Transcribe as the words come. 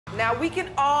Now, we can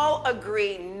all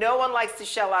agree no one likes to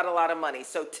shell out a lot of money.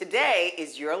 So today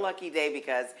is your lucky day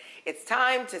because it's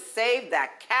time to save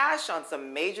that cash on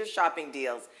some major shopping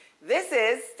deals. This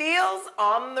is Steals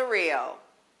on the Reel.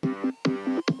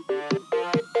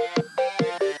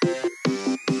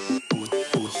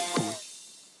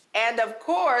 And of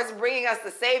course, bringing us the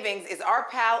savings is our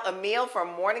pal Emil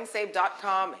from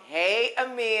morningsave.com. Hey,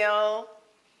 Emil.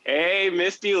 Hey,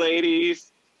 Misty ladies.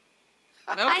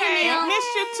 Okay,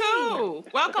 missed you too.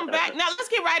 Welcome back. Now let's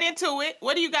get right into it.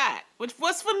 What do you got?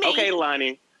 What's for me? Okay,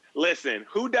 Lonnie, listen,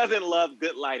 who doesn't love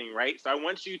good lighting, right? So I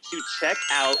want you to check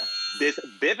out this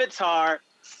Vivitar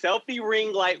selfie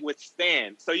ring light with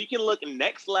stand. So you can look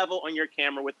next level on your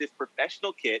camera with this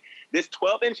professional kit. This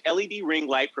 12-inch LED ring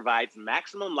light provides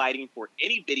maximum lighting for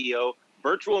any video,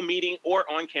 virtual meeting, or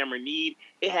on-camera need.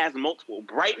 It has multiple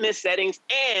brightness settings,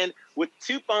 and with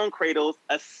 2 phone cradles,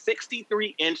 a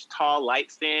 63-inch tall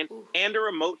light stand, and a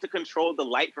remote to control the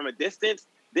light from a distance,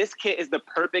 this kit is the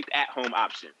perfect at-home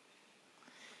option.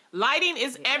 Lighting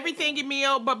is everything,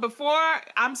 Emil, but before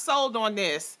I'm sold on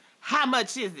this, how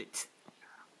much is it?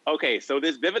 Okay, so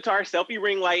this Vivitar selfie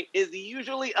ring light is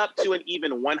usually up to an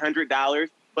even $100,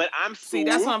 but I'm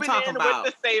that's what I'm talking in about.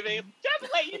 with the savings.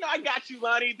 Just let you know I got you,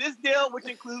 Lonnie. This deal, which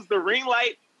includes the ring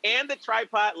light and the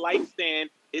tripod light stand,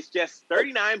 is just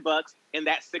 $39, and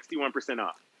that's 61%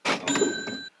 off.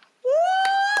 Woo!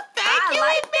 Thank you,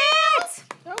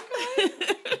 Emil.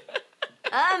 Okay.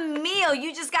 Emil,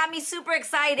 you just got me super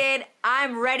excited.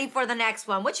 I'm ready for the next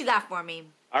one. What you got for me?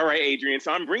 All right, Adrian.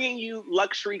 So I'm bringing you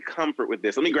luxury comfort with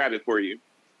this. Let me grab it for you.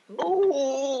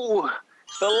 Ooh,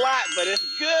 it's a lot, but it's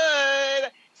good.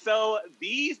 So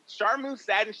these Charmeuse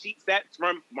satin sheet sets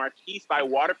from Marquis by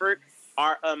Waterford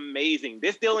are amazing.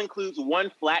 This deal includes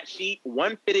 1 flat sheet,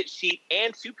 1 fitted sheet,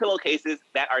 and 2 pillowcases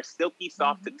that are silky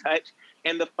soft to touch.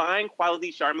 And the fine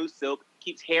quality Charmeuse silk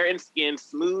keeps hair and skin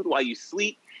smooth while you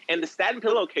sleep. And the satin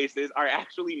pillowcases are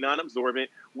actually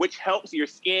non-absorbent, which helps your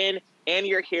skin and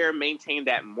your hair maintain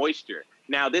that moisture.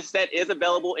 Now, this set is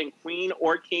available in queen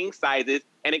or king sizes,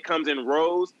 and it comes in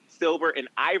rose, silver, and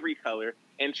ivory color.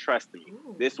 And trust me,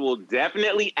 this will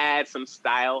definitely add some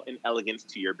style and elegance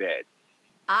to your bed.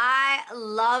 I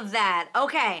love that.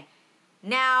 Okay,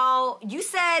 now you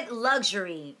said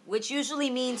luxury, which usually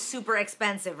means super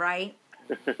expensive, right?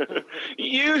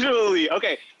 Usually.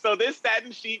 Okay, so this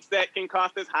satin sheet set can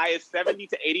cost as high as $70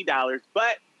 to $80,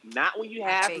 but not when you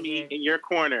have me in your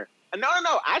corner. No,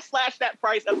 I slashed that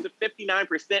price up to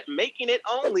 59%, making it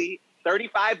only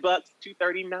 $35 to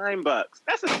 $39.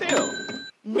 That's a steal.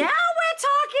 Now we're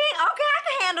talking. Okay, I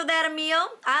can handle that, Emil.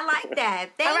 I like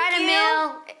that. Thank you. All right,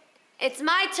 Emil. It's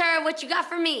my turn. What you got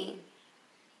for me?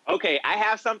 Okay, I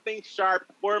have something sharp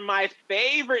for my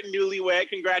favorite newlywed.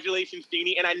 Congratulations,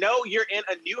 Jeannie. And I know you're in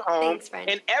a new home. Thanks, friend.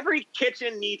 And every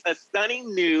kitchen needs a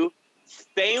stunning new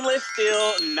stainless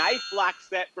steel knife block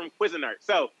set from Cuisinart.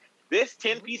 So this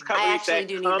 10-piece cutlery set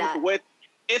comes with,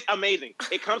 it's amazing.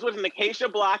 It comes with an acacia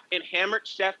block and hammered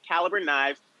chef caliber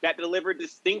knives that deliver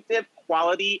distinctive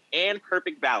quality and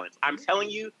perfect balance. I'm telling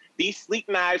you, these sleek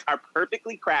knives are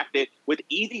perfectly crafted with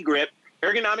easy grip,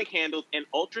 ergonomic handles, and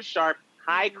ultra-sharp,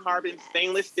 high-carbon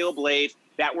stainless steel blades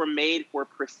that were made for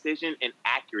precision and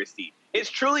accuracy. It's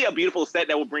truly a beautiful set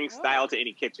that will bring style to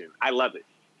any kitchen. I love it.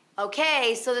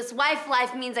 Okay, so this wife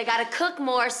life means I gotta cook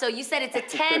more, so you said it's a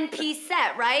 10-piece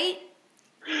set, right?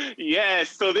 Yes,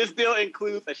 so this deal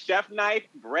includes a chef knife,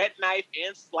 bread knife,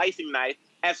 and slicing knife,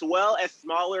 as well as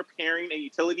smaller paring and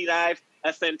utility knives,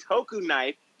 a sentoku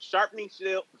knife, sharpening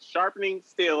steel,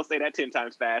 say that 10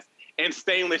 times fast, and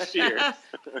stainless shears.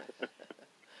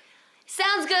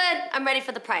 Sounds good. I'm ready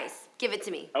for the price. Give it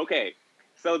to me. Okay,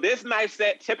 so this knife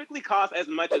set typically costs as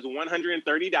much as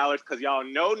 $130 because y'all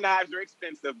know knives are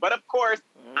expensive. But of course,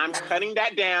 I'm cutting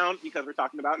that down because we're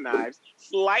talking about knives,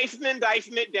 slicing and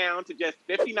dicing it down to just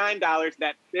 $59.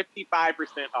 That's 55%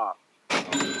 off.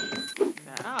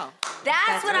 Wow.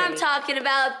 That's what I'm talking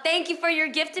about. Thank you for your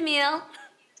gift, Emil.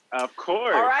 Of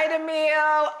course. All right,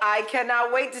 Emil. I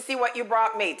cannot wait to see what you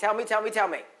brought me. Tell me.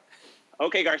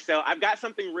 Okay, Garcelle, I've got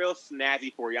something real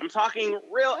snazzy for you. I'm talking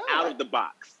real out of the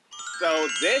box. So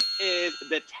this is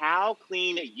the Towel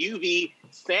Clean UV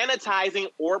Sanitizing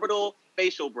Orbital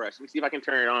Facial Brush. Let me see if I can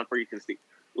turn it on for you can see.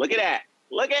 Look at that.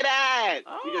 Look at that.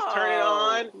 You just turn it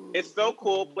on. It's so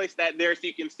cool. Place that there so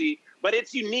you can see. But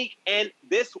it's unique, and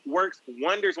this works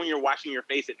wonders when you're washing your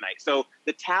face at night. So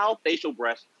the Towel Facial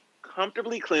Brush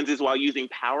comfortably cleanses while using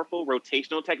powerful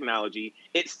rotational technology.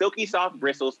 Its silky soft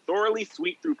bristles thoroughly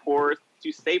sweep through pores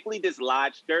to safely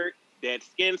dislodge dirt, dead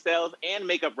skin cells, and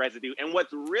makeup residue. And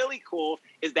what's really cool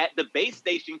is that the base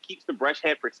station keeps the brush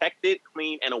head protected,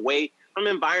 clean, and away from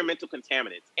environmental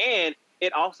contaminants. And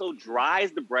it also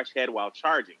dries the brush head while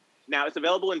charging. Now, it's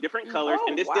available in different colors,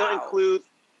 and this still includes,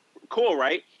 cool,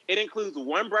 right? It includes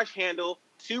 1 brush handle,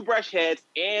 2 brush heads,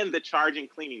 and the charging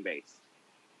cleaning base.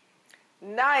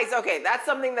 Nice. Okay, that's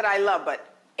something that I love,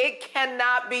 but it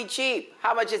cannot be cheap.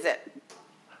 How much is it?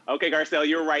 Okay, Garcelle,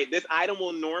 you're right. This item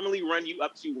will normally run you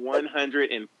up to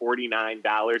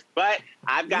 $149, but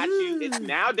I've got you. It's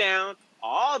now down,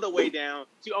 all the way down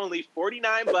to only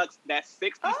 $49. That's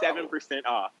 67%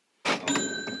 off.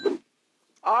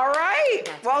 All right.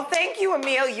 Well, thank you,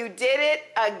 Emil. You did it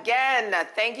again.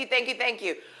 Thank you, thank you, thank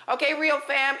you. Okay, Real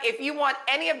Fam, if you want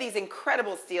any of these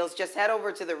incredible steals, just head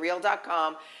over to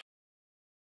thereal.com